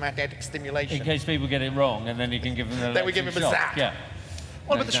helmets with magnetic stimulation. In case people get it wrong, and then you can give them an Then we give them a zap. Yeah.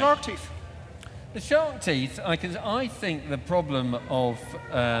 What about the shark teeth? The shark teeth, I think the problem of,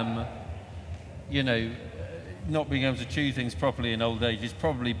 not being able to chew things properly in old age is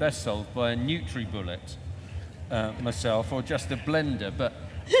probably best solved by a NutriBullet. Myself, or just a blender, but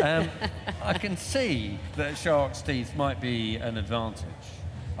I can see that shark's teeth might be an advantage.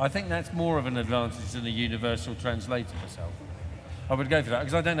 I think that's more of an advantage than a universal translator myself. I would go for that,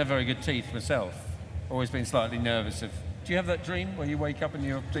 because I don't have very good teeth myself. Always been slightly nervous of... Do you have that dream where you wake up and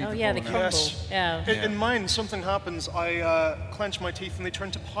your teeth are they falling crumble. out? Yes. Yeah. In mine, something happens. I clench my teeth and they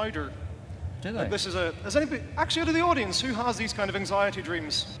turn to powder. Do they? Has anybody... Actually, out of the audience, who has these kind of anxiety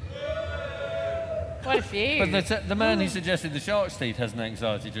dreams? Quite a few. But the man who suggested the shark's teeth has an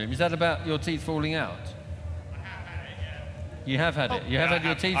anxiety dream. Is that about your teeth falling out? You have had it. You have had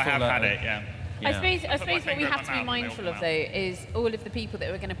your teeth fall out. I have had it, yeah. I suppose what we have to be mindful of, though, is all of the people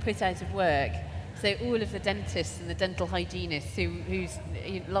that we're going to put out of work. So all of the dentists and the dental hygienists whose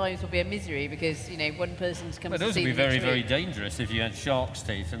lives will be a misery because, one person's come to see them. But those would be very, very dangerous if you had shark's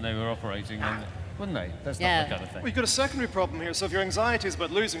teeth and they were operating on... Wouldn't they? That's not the kind of thing. Well, you've got a secondary problem here. So if your anxiety is about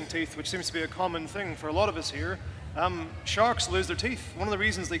losing teeth, which seems to be a common thing for a lot of us here, sharks lose their teeth. One of the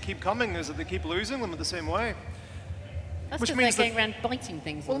reasons they keep coming is that they keep losing them in the same way. That's because they're going around biting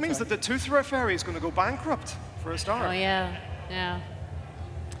things. Well, it means that the tooth fairy is going to go bankrupt for a start. Oh, yeah.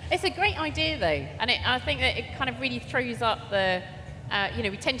 It's a great idea, though. And I think that it kind of really throws up the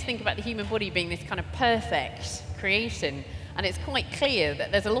we tend to think about the human body being this kind of perfect creation, and it's quite clear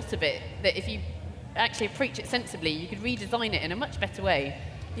that there's a lot of it that if you actually approach it sensibly, you could redesign it in a much better way.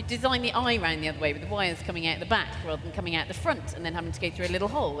 You design the eye round the other way with the wires coming out the back rather than coming out the front and then having to go through a little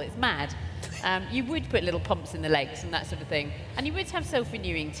hole. It's mad. You would put little pumps in the legs and that sort of thing. And you would have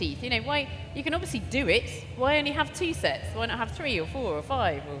self-renewing teeth. Why? You can obviously do it. Why only have 2 sets? Why not have 3 or 4 or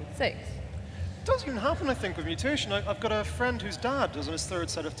 5 or 6? It doesn't even happen, I think, with mutation. I've got a friend whose dad is on his 3rd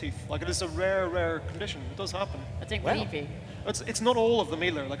set of teeth. Like, it is a rare condition. It does happen. I don't believe you. It's not all of them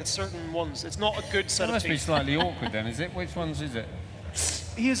either. Like, it's certain ones. It's not a good set of teeth. It must be slightly awkward then, is it? Which ones is it?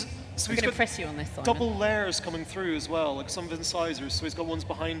 He's going to press you on this, Simon. Double layers coming through as well, like some of his incisors, so he's got ones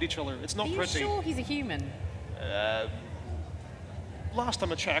behind each other. It's not pretty. Are you sure he's a human? Last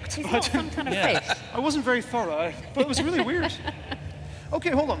time I checked. He's not some kind of fish. I wasn't very thorough, but it was really weird.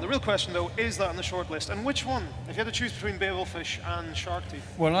 Okay, hold on. The real question, though, is that on the short list? And which one? If you had to choose between babelfish and shark teeth?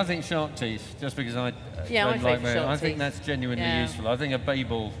 Well, I think shark teeth, just because I think that's genuinely useful. I think a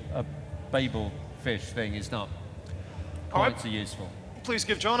babel fish thing is not quite so useful. Please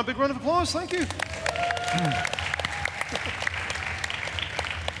give John a big round of applause. Thank you.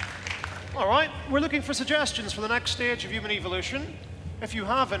 All right, we're looking for suggestions for the next stage of human evolution. If you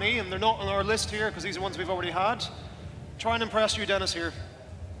have any, and they're not on our list here because these are ones we've already had, try and impress you, Dennis, here.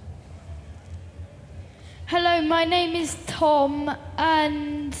 Hello, my name is Tom,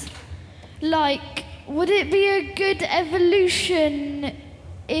 and, would it be a good evolution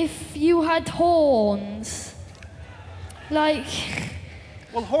if you had horns?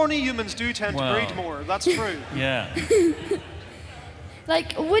 Well, horny humans do tend to breed more, that's true. Yeah.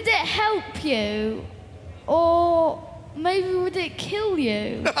 Would it help you? Or maybe would it kill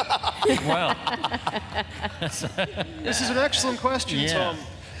you? Well. This is an excellent question, Tom.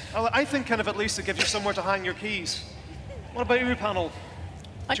 I think kind of at least it gives you somewhere to hang your keys. What about your panel?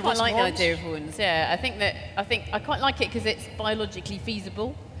 I quite like the idea of horns, yeah. I quite like it because it's biologically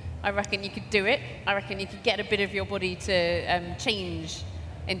feasible. I reckon you could do it. I reckon you could get a bit of your body to change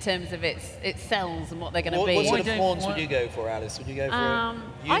in terms of its cells and what they're going to be. What sort of horns would you go for, Alice? Would you go for a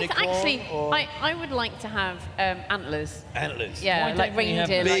unicorn? I would like to have antlers. Antlers? Yeah, like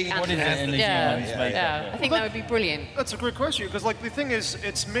reindeer, like antlers. What is it in the humans made I think that would be brilliant. That's a great question, because the thing is,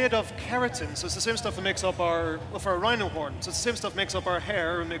 it's made of keratin, so it's the same stuff that makes up for a rhino horn. So it's the same stuff that makes up our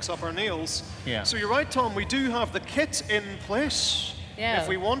hair and makes up our nails. Yeah. So you're right, Tom, we do have the kit in place. Yeah. If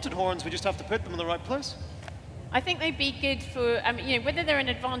we wanted horns, we just have to put them in the right place. I think they'd be good for, whether they're an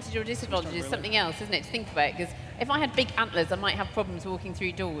advantage or a disadvantage is something else, isn't it, to think about? Because if I had big antlers, I might have problems walking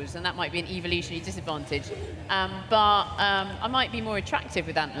through doors, and that might be an evolutionary disadvantage. But I might be more attractive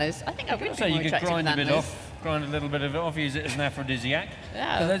with antlers. I think I would be more attractive with antlers. Grind a little bit of it off, use it as an aphrodisiac.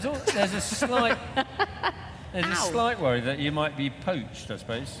 Yeah. There's a slight... There's a slight worry that you might be poached, I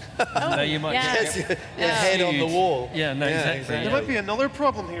suppose. You might your head on the wall. Yeah, no, exactly. There might be another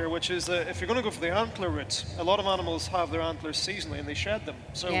problem here, which is that if you're going to go for the antler route, a lot of animals have their antlers seasonally and they shed them.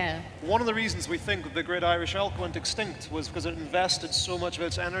 So one of the reasons we think that the great Irish elk went extinct was because it invested so much of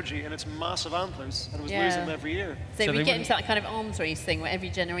its energy in its massive antlers and was losing them every year. So we get into that kind of arms race thing where every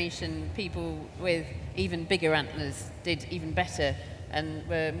generation, people with even bigger antlers did even better and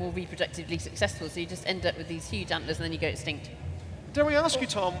were more reproductively successful, so you just end up with these huge antlers and then you go extinct. Dare we ask you,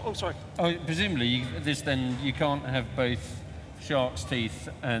 Tom? Oh, sorry. Oh, presumably, you can't have both shark's teeth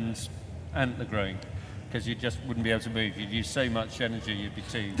and antler growing, because you just wouldn't be able to move. You'd use so much energy, you'd be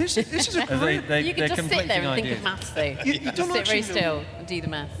too... This is a great... You could just sit there and think of maths, though. You don't sit very still and do the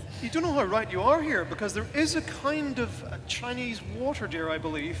maths. You don't know how right you are here, because there is a kind of a Chinese water deer, I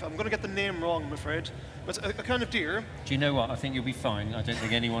believe. I'm going to get the name wrong, I'm afraid. But it's a kind of deer. Do you know what? I think you'll be fine. I don't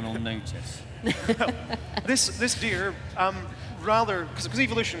think anyone will notice. This deer, rather... Because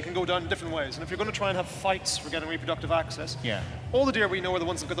evolution can go down different ways, and if you're going to try and have fights for getting reproductive access, all the deer we know are the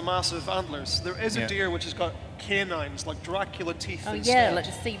ones that have got the massive antlers. There is a deer which has got canines, like Dracula teeth instead. Like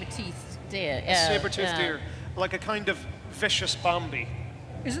a saber-toothed deer. A saber-toothed deer. Like a kind of vicious Bambi.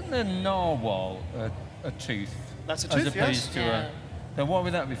 Isn't the narwhal a tooth? That's a tooth, as opposed to a... Then what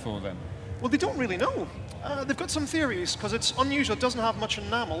would that be for, then? Well, they don't really know. They've got some theories, because it's unusual. It doesn't have much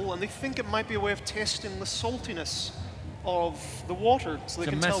enamel, and they think it might be a way of testing the saltiness of the water, so they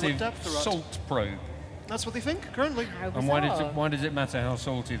can tell what depth they're at. Salt probe. That's what they think, currently. And why does it matter how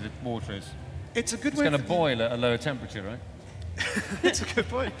salty the water is? It's a good way... It's going to boil at a lower temperature, right? That's a good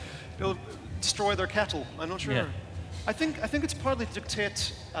point. It'll destroy their kettle. I'm not sure. Yeah. I think it's partly to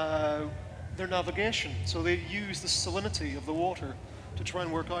dictate their navigation. So they use the salinity of the water to try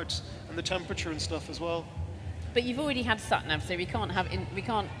and work out, and the temperature and stuff as well. But you've already had sat-nav, so we can't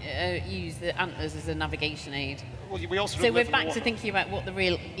use the antlers as a navigation aid. Well, we also so we're back to thinking about what the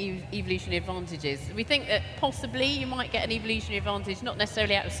real evolutionary advantage is. We think that possibly you might get an evolutionary advantage, not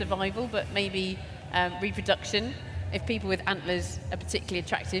necessarily out of survival, but maybe reproduction, if people with antlers are particularly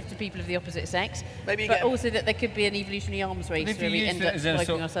attractive to people of the opposite sex. Maybe but also that there could be an evolutionary arms race where we end up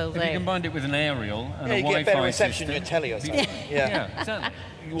wiping ourselves out. If you combined it with an aerial and a you Wi-Fi get better reception system, on your telly or something. Yeah, exactly.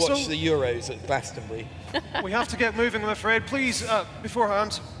 You watch the Euros at Glastonbury. We have to get moving, I'm afraid. Please,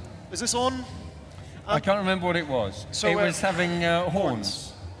 beforehand, is this on? I can't remember what it was. So it was having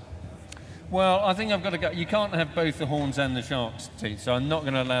horns. Well, I think I've got to go. You can't have both the horns and the shark's teeth, so I'm not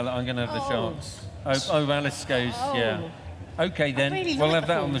going to allow that. I'm going to have the sharks. Oh, Alice goes, yeah. Okay, then. Really we'll like have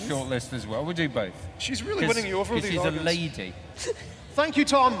that horns. on the short list as well. We'll do both. She's really winning you over with these she's arguments. a lady. Thank you,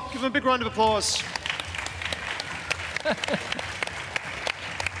 Tom. Give him a big round of applause.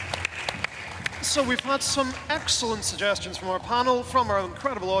 So we've had some excellent suggestions from our panel, from our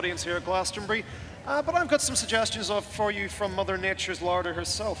incredible audience here at Glastonbury. But I've got some suggestions for you from Mother Nature's larder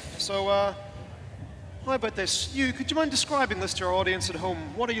herself. So how about this? Could you mind describing this to our audience at home?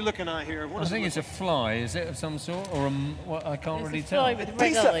 What are you looking at here? I think it's a fly. Is it of some sort? Or what? I can't really tell. Fly with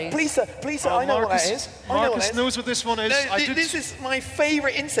red eyes. Please, sir, I know what that is. Marcus knows what this one is. No, this is my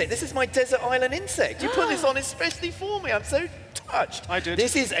favourite insect. This is my desert island insect. You put this on especially for me. I'm so touched. I did.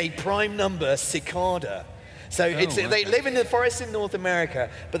 This is a prime number cicada. So they live in the forests in North America,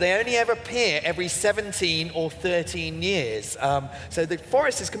 but they only ever appear every 17 or 13 years. So the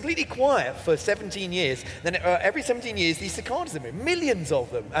forest is completely quiet for 17 years. Then every 17 years, these cicadas appear, millions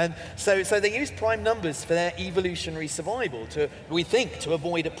of them. And so they use prime numbers for their evolutionary survival, we think, to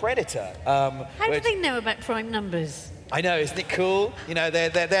avoid a predator. How do they know about prime numbers? I know, isn't it cool? You know,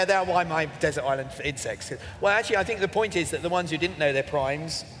 they're why my desert island insects. Well, actually, I think the point is that the ones who didn't know their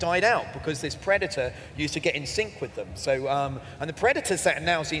primes died out because this predator used to get in sync with them. So, and the predator set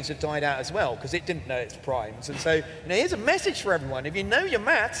now seems to have died out as well because it didn't know its primes. And so, here's a message for everyone: if you know your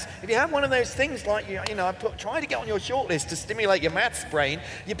maths, if you have one of those things like try to get on your shortlist to stimulate your maths brain,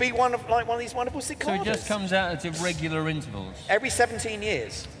 you'd be one of these wonderful cicadas. So it just comes out at regular intervals. Every 17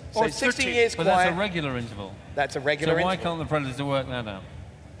 years. Or So 16 years but quiet. that's a regular interval. That's a regular So why interval. can't the predator work that out?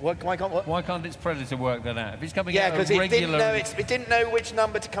 Why can't its predator work that out? If it's coming Yeah, out because at it regular... didn't know which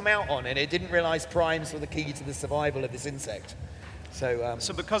number to come out on, and it didn't realise primes were the key to the survival of this insect.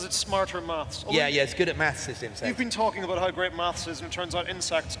 So because it's smarter maths. Yeah, it's good at maths, this insect. You've been talking about how great maths is, and it turns out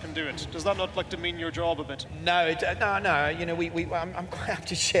insects can do it. Does that not demean your job a bit? No. I'm quite happy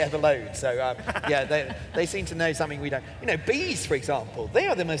to share the load. So they seem to know something we don't. Bees, for example, they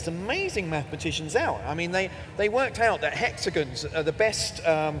are the most amazing mathematicians out. I mean, they worked out that hexagons are the best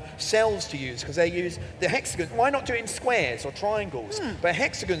cells to use because they use the hexagon. Why not do it in squares or triangles? But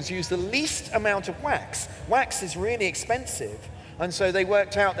hexagons use the least amount of wax. Wax is really expensive. And so they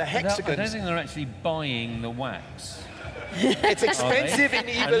worked out the hexagons. I don't think they're actually buying the wax. It's expensive in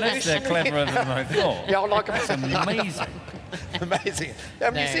evolution. Unless they're cleverer than I thought. Yeah, I like them. It's amazing. Amazing.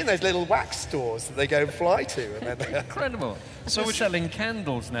 Haven't you seen those little wax stores that they go and fly to? And then Incredible. So we're selling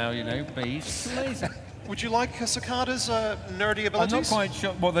candles now, bees. It's amazing. Would you like cicada's nerdy abilities? I'm not quite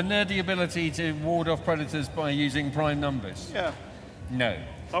sure. Well, the nerdy ability to ward off predators by using prime numbers? Yeah. No.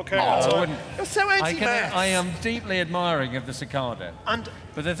 Okay. I wouldn't. You're so anti-maths. I am deeply admiring of the cicada.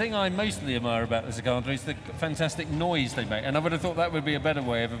 But the thing I mostly admire about the cicada is the fantastic noise they make. And I would have thought that would be a better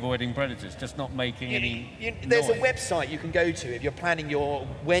way of avoiding predators, just not making any There's noise. a website you can go to if you're planning your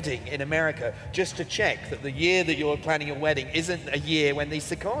wedding in America, just to check that the year that you're planning your wedding isn't a year when these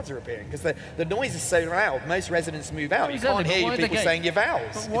cicadas are appearing, because the noise is so loud, most residents move out. Well, You can't exactly, hear but you people saying your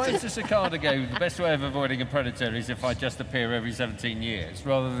vows. But why does the cicada go, the best way of avoiding a predator is if I just appear every 17 years,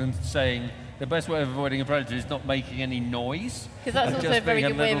 rather than saying the best way of avoiding a predator is not making any noise? Because that's and also just a very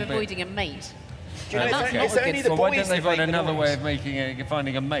being good way of little bit- avoiding a mate. Do you know, it's only the well, why boys don't they that find make the another noise. way of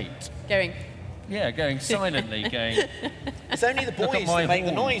finding a mate? Going. Yeah, going silently, going... It's only the Look at boys my that make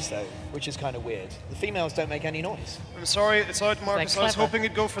the horn. noise, though, which is kind of weird. The females don't make any noise. I'm sorry, it's out, Marcus. I was clever. hoping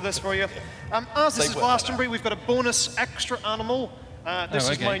you'd go for this for you. As this They is will. Glastonbury, we've got a bonus extra animal. This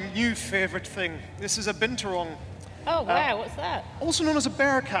is okay. my new favourite thing. This is a binturong. Oh, wow, what's that? Also known as a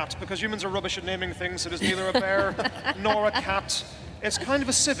bear cat, because humans are rubbish at naming things. It is neither a bear nor a cat. It's kind of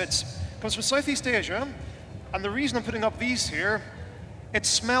a civet. Comes from Southeast Asia, and the reason I'm putting up these here, it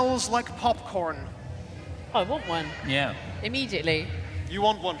smells like popcorn. I want one. Yeah. Immediately. You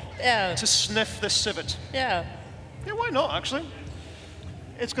want one? Yeah. To sniff this civet? Yeah. Yeah, why not, actually?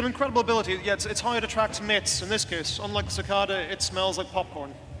 It's got incredible ability. Yeah, it's how it attracts mates. In this case, unlike the cicada, it smells like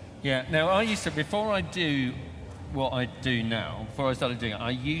popcorn. Yeah, now I used to, before I do what I do now, before I started doing it, I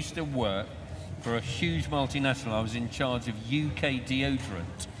used to work for a huge multinational. I was in charge of UK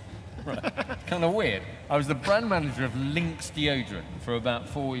deodorant. Right. Kind of weird. I was the brand manager of Lynx deodorant for about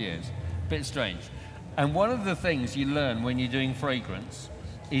 4 years. Bit strange. And one of the things you learn when you're doing fragrance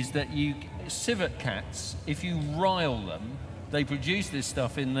is that civet cats, if you rile them, they produce this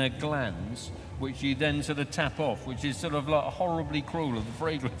stuff in their glands, which you then sort of tap off, which is sort of like horribly cruel of the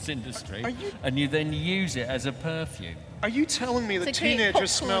fragrance industry. And you then use it as a perfume. Are you telling me that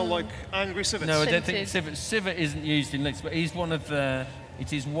teenagers smell like angry civets? No, I don't think civet isn't used in Lynx, but it is one of the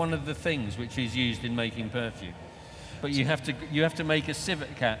things which is used in making perfume. But you have to make a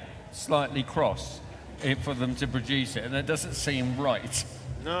civet cat slightly cross for them to produce it, and that doesn't seem right.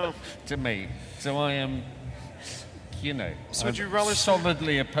 No. To me. So I am, so would you relish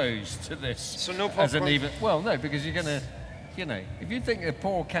solidly opposed to this. So no popcorn? No, because you're going to, if you think a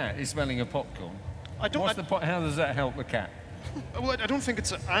poor cat is smelling a popcorn, how does that help the cat? Well, I don't think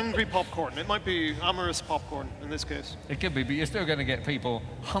it's angry popcorn. It might be amorous popcorn in this case. It could be, but you're still going to get people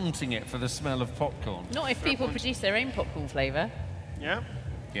hunting it for the smell of popcorn. Not if people produce their own popcorn flavour. Yeah?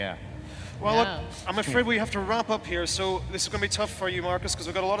 Yeah. Well, look, I'm afraid we have to wrap up here, so this is going to be tough for you, Marcus, because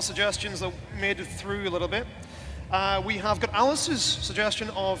we've got a lot of suggestions that made it through a little bit. We have got Alice's suggestion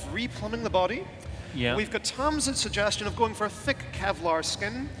of replumbing the body. Yeah. We've got Tom's suggestion of going for a thick Kevlar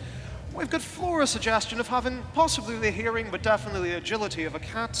skin. We've got Flora's suggestion of having possibly the hearing, but definitely the agility of a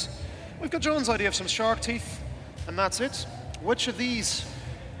cat. We've got John's idea of some shark teeth, and that's it. Which of these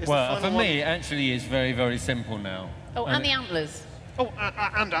is the final for one? me, it actually is very, very simple now. Oh, and the antlers. Oh,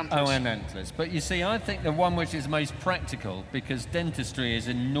 and antlers. Oh, and antlers. But you see, I think the one which is most practical, because dentistry is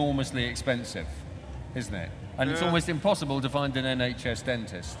enormously expensive, isn't it? And it's almost impossible to find an NHS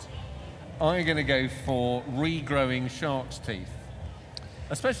dentist. I'm going to go for regrowing shark's teeth.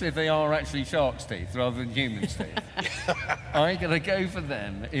 Especially if they are actually shark's teeth rather than human's teeth. I'm going to go for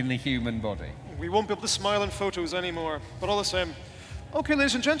them in the human body. We won't be able to smile in photos anymore, but all the same. Okay,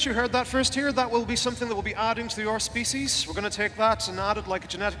 ladies and gents, you heard that first here. That will be something that we'll be adding to your species. We're going to take that and add it like a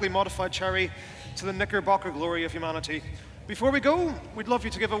genetically modified cherry to the Knickerbocker glory of humanity. Before we go, we'd love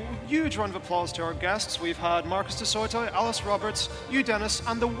you to give a huge round of applause to our guests. We've had Marcus de Soto, Alice Roberts, you Dennis,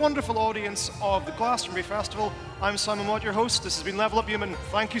 and the wonderful audience of the Glastonbury Festival. I'm Simon Watt, your host. This has been Level Up Human.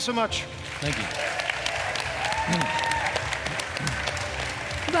 Thank you so much. Thank you.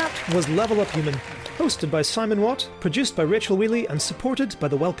 That was Level Up Human, hosted by Simon Watt, produced by Rachel Wheely, and supported by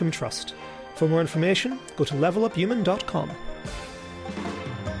the Wellcome Trust. For more information, go to leveluphuman.com.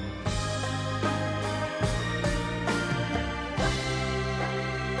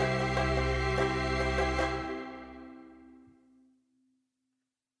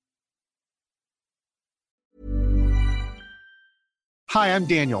 Hi, I'm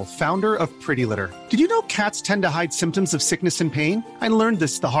Daniel, founder of Pretty Litter. Did you know cats tend to hide symptoms of sickness and pain? I learned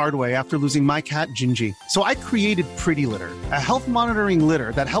this the hard way after losing my cat, Gingy. So I created Pretty Litter, a health monitoring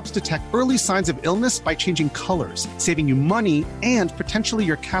litter that helps detect early signs of illness by changing colors, saving you money and potentially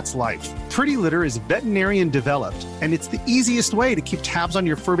your cat's life. Pretty Litter is veterinarian developed, and it's the easiest way to keep tabs on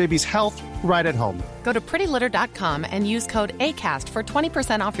your fur baby's health right at home. Go to prettylitter.com and use code ACAST for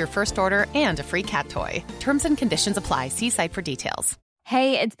 20% off your first order and a free cat toy. Terms and conditions apply. See site for details.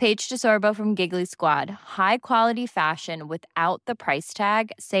 Hey, it's Paige DeSorbo from Giggly Squad. High quality fashion without the price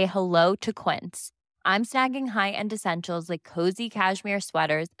tag. Say hello to Quince. I'm snagging high-end essentials like cozy cashmere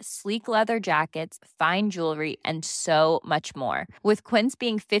sweaters, sleek leather jackets, fine jewelry, and so much more. With Quince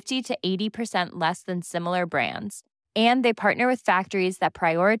being 50 to 80% less than similar brands. And they partner with factories that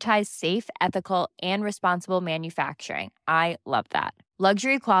prioritize safe, ethical, and responsible manufacturing. I love that.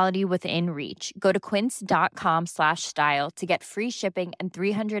 Luxury quality within reach. Go to quince.com/style to get free shipping and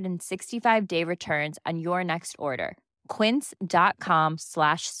 365-day returns on your next order.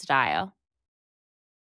 Quince.com/style.